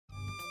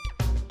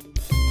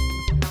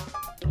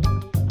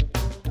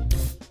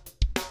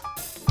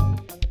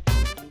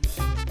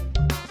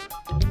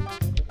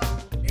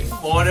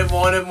Morning,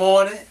 morning,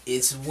 morning.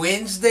 It's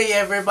Wednesday,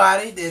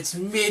 everybody. It's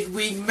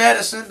midweek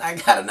medicine. I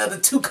got another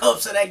 2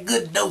 cups of that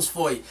good dose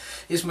for you.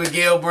 It's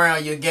Miguel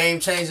Brown, your game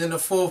changer in the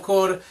fourth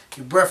quarter,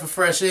 your breath of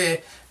fresh air,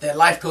 that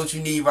life coach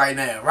you need right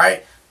now,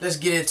 right? Let's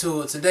get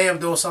into it. Today I'm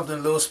doing something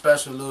a little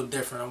special, a little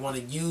different. I want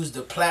to use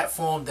the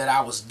platform that I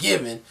was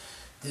given,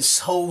 this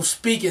whole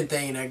speaking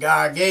thing that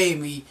God gave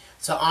me,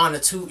 to honor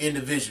 2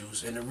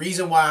 individuals. And the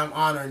reason why I'm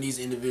honoring these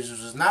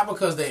individuals is not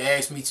because they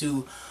asked me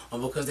to, or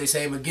because they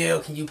say, Miguel,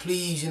 can you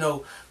please,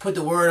 put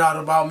the word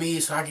out about me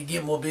so I can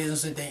get more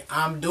business and things.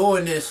 I'm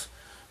doing this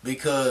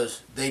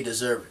because they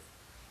deserve it.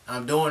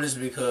 I'm doing this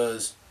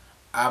because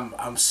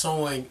I'm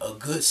sowing a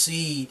good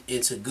seed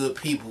into good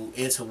people,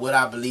 into what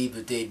I believe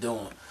that they're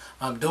doing.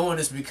 I'm doing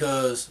this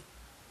because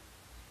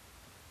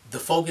the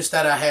focus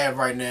that I have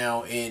right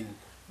now in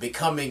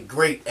becoming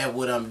great at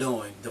what I'm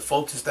doing, the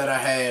focus that I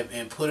have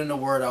in putting the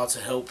word out to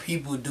help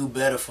people do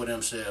better for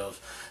themselves,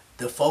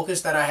 the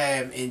focus that I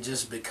have in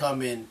just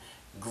becoming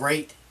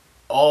great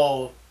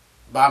all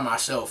by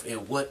myself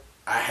and what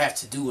I have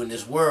to do in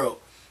this world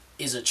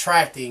is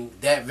attracting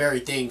that very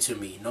thing to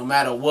me. No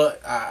matter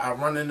what, I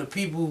run into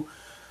people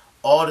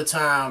all the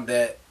time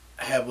that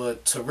have a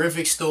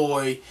terrific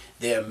story.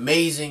 They're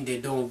amazing. They're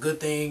doing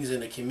good things in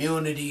the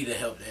community to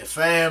help their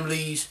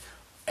families,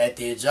 at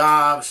their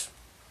jobs.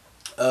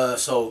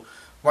 So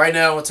right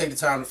now I want to take the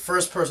time. The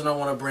first person I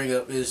want to bring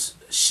up is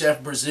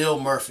Chef Brazil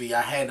Murphy. I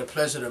had the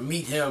pleasure to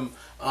meet him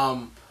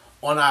on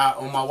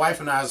my wife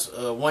and I's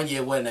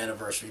 1-year wedding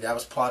anniversary. That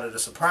was part of the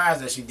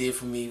surprise that she did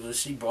for me. Was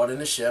she brought in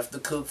a chef to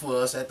cook for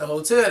us at the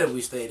hotel that we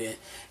stayed in,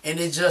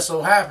 and it just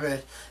so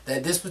happened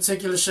that this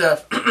particular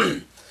chef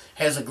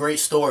has a great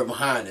story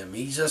behind him.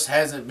 He just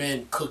hasn't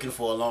been cooking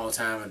for a long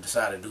time and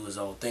decided to do his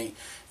own thing.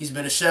 He's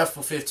been a chef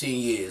for 15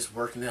 years,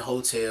 working in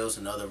hotels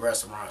and other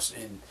restaurants.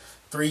 And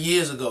 3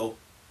 years ago,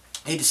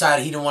 he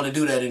decided he didn't want to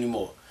do that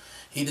anymore.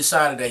 He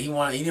decided that he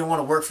didn't want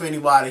to work for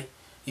anybody.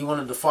 He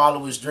wanted to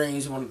follow his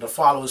dreams. He wanted to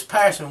follow his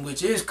passion,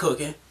 which is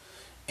cooking,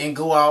 and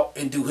go out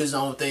and do his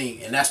own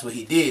thing. And that's what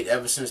he did.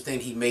 Ever since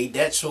then, he made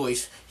that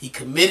choice. He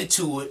committed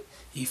to it.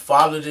 He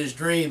followed his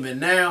dream, and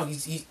now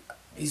he's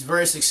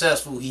very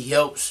successful. He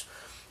helps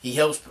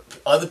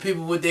other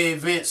people with their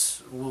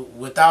events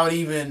without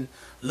even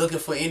looking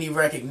for any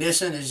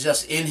recognition. It's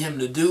just in him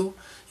to do.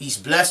 He's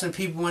blessing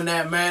people in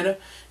that manner.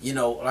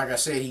 Like I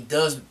said, he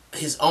does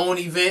his own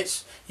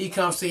events. He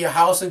comes to your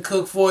house and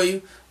cook for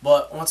you.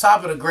 But on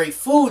top of the great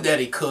food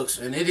that he cooks,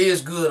 and it is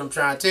good, I'm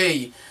trying to tell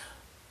you,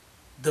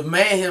 the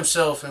man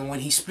himself, and when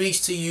he speaks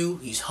to you,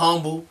 he's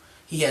humble.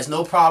 He has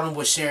no problem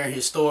with sharing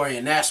his story,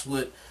 and that's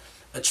what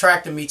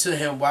attracted me to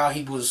him while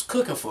he was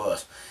cooking for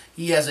us.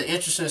 He has an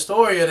interesting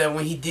story that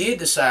when he did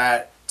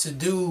decide to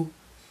do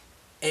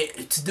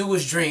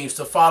his dreams,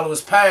 to follow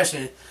his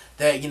passion,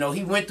 that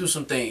he went through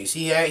some things.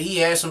 He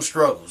had some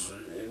struggles.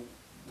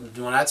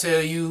 When I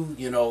tell you,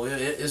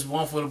 it's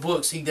one for the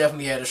books. He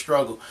definitely had a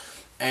struggle,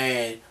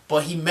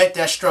 but he met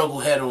that struggle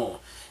head on.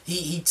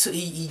 He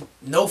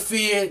no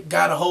fear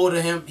got a hold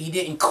of him. He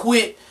didn't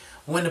quit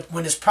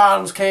when his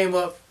problems came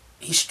up.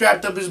 He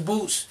strapped up his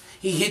boots.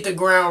 He hit the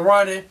ground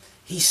running.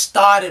 He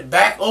started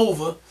back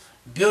over,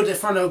 built it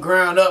from the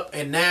ground up,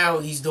 and now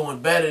he's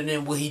doing better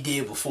than what he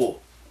did before.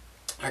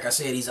 Like I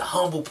said, he's a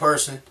humble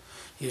person.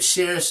 He'll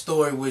share his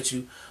story with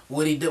you.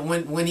 What he do,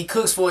 when he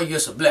cooks for you,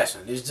 it's a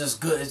blessing. It's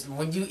just good.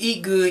 When you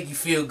eat good, you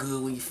feel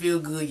good. When you feel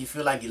good, you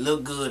feel like you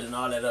look good and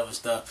all that other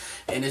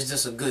stuff. And it's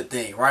just a good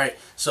thing, right?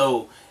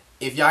 So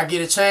if y'all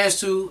get a chance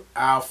to,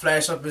 I'll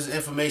flash up his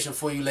information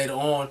for you later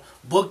on.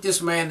 Book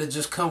this man to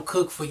just come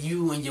cook for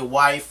you and your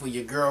wife or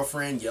your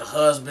girlfriend, your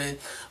husband,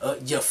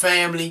 your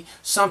family.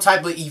 Some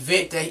type of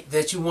event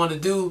that you want to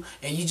do,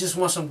 and you just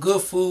want some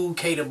good food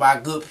catered by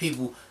good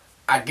people.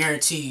 I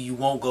guarantee you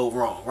won't go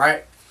wrong,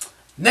 right?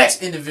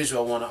 Next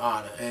individual I want to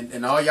honor,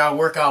 and all y'all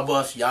workout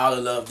buffs, y'all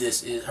will love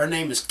this. Her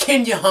name is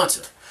Kenya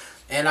Hunter.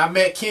 And I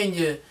met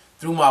Kenya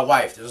through my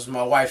wife. This is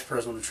my wife's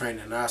personal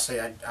trainer. And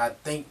I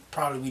think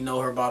probably we know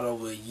her about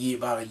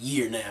a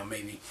year now,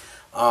 maybe.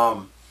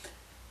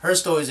 Her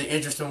story is an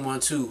interesting one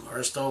too.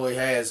 Her story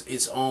has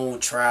its own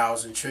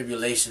trials and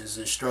tribulations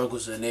and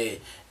struggles in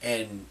it.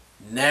 And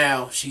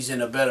now she's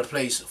in a better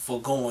place for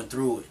going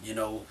through it.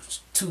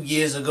 2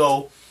 years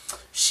ago,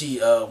 she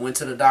went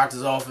to the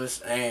doctor's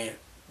office and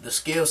the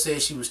scale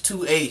said she was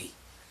 280.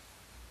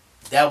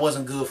 That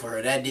wasn't good for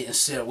her. That didn't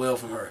sit well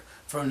for her.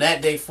 From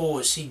that day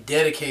forward, she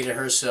dedicated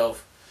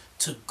herself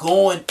to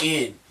going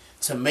in,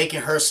 to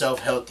making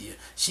herself healthier.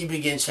 She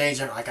began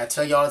changing, like I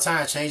tell you all the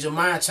time, change your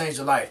mind, change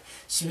your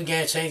life. She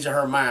began changing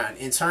her mind.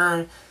 In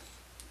turn,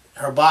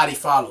 her body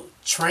followed.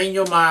 Train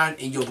your mind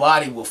and your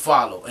body will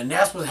follow. And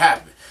that's what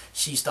happened.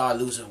 She started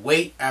losing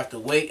weight after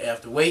weight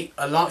after weight.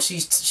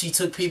 She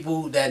took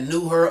people that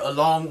knew her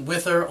along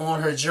with her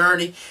on her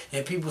journey,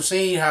 and people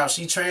seen how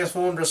she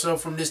transformed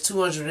herself from this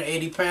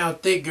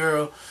 280-pound thick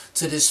girl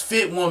to this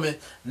fit woman,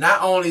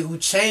 not only who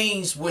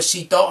changed what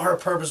she thought her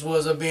purpose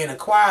was of being a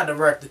choir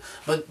director,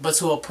 but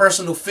to a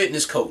personal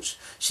fitness coach.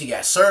 She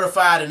got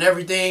certified and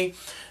everything.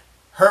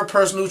 Her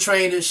personal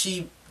trainer,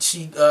 she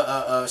she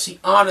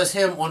honors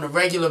him on a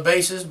regular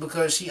basis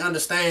because she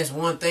understands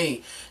one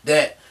thing,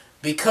 that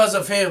because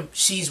of him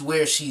she's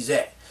where she's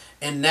at,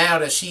 and now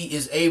that she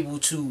is able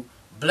to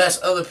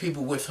bless other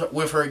people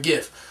with her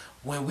gift.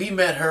 When we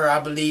met her, I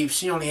believe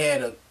she only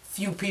had a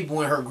few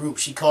people in her group.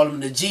 She called them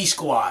the G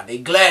Squad. They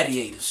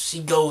gladiators.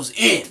 She goes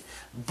in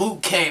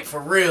boot camp for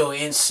real,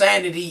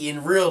 insanity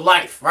in real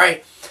life,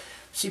 right?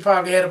 She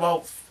probably had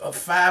about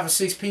 5 or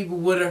 6 people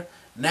with her.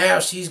 Now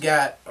she's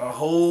got a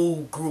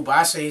whole group.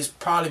 I say it's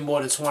probably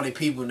more than 20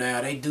 people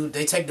now.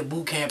 They take the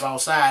boot camp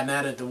outside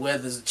now that the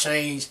weather's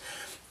changed,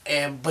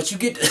 but you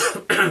get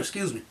to,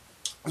 excuse me,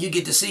 you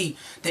get to see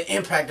the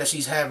impact that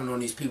she's having on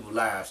these people's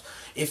lives.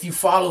 If you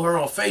follow her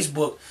on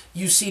Facebook,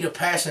 you see the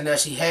passion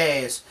that she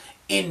has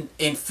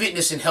in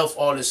fitness and health,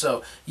 all this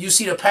stuff. You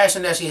see the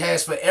passion that she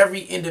has for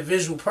every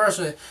individual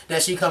person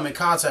that she come in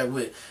contact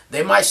with.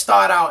 They might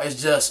start out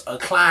as just a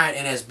client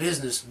and as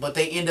business, but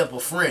they end up a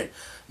friend.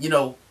 You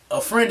know,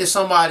 a friend is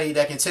somebody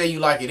that can tell you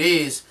like it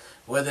is,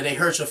 whether they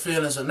hurt your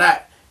feelings or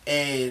not.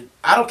 And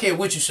I don't care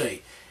what you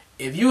say.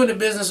 If you're in the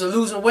business of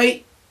losing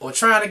weight or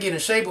trying to get in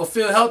shape or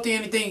feel healthy or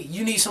anything,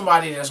 you need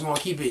somebody that's going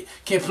to keep it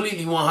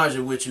completely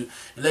 100 with you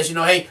and let you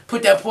know, hey,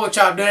 put that pork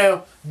chop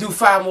down, do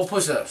 5 more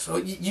push-ups. So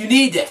you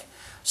need that.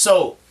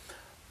 So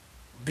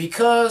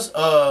because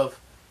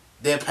of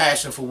their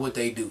passion for what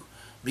they do,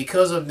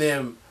 because of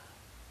them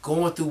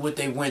going through what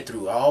they went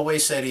through, I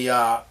always say to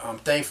y'all, I'm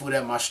thankful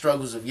that my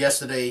struggles of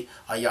yesterday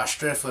are y'all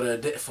strength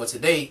for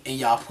today and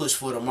y'all push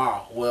for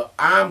tomorrow. Well,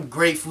 I'm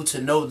grateful to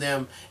know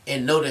them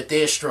and know that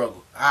their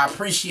struggle. I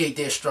appreciate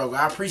their struggle.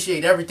 I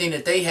appreciate everything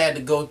that they had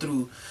to go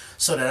through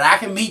so that I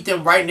can meet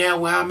them right now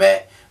where I'm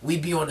at. We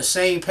be on the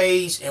same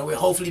page and we'll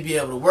hopefully be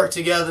able to work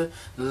together.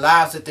 The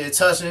lives that they're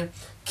touching.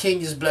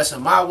 King is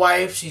blessing my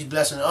wife. She's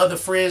blessing other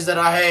friends that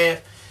I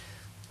have.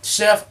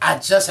 Chef, I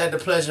just had the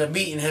pleasure of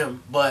meeting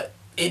him, but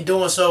in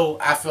doing so,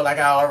 I feel like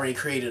I already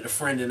created a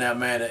friend in that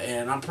manner,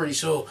 and I'm pretty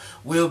sure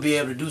we'll be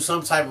able to do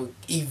some type of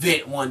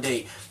event one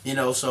day. You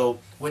know, so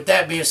with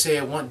that being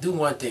said, do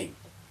one thing.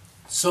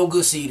 Sow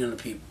good seed in the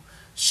people.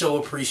 Show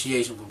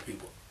appreciation for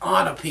people.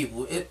 Honor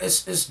people.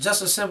 It's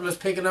just as simple as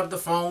picking up the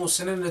phone,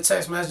 sending a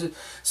text message,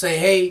 say,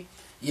 hey,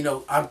 you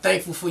know, I'm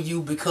thankful for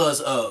you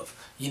because of.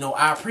 You know,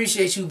 I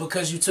appreciate you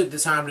because you took the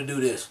time to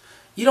do this.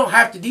 You don't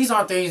have to, these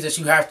aren't things that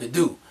you have to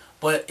do,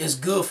 but it's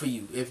good for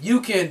you. If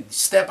you can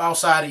step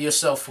outside of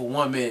yourself for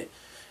 1 minute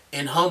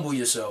and humble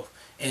yourself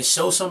and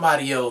show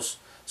somebody else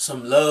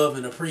some love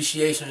and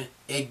appreciation,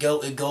 it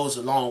goes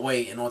a long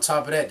way. And on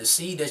top of that, the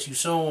seed that you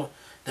sown,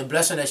 the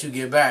blessing that you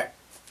get back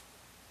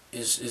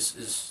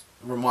is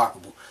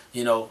remarkable.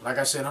 You know, like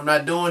I said, I'm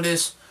not doing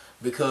this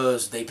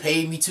because they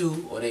paid me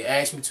to or they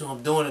asked me to.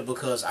 I'm doing it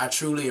because I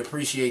truly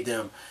appreciate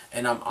them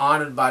and I'm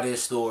honored by their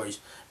stories.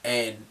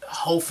 And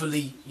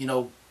hopefully, you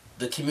know,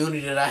 the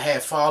community that I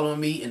have following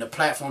me and the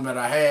platform that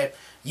I have,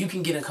 you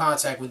can get in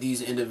contact with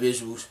these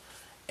individuals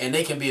and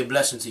they can be a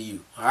blessing to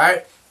you. All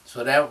right?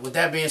 So that, with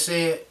that being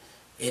said,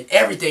 in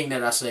everything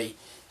that I say,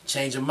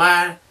 change your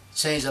mind,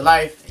 change your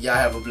life, y'all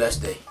have a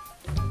blessed day.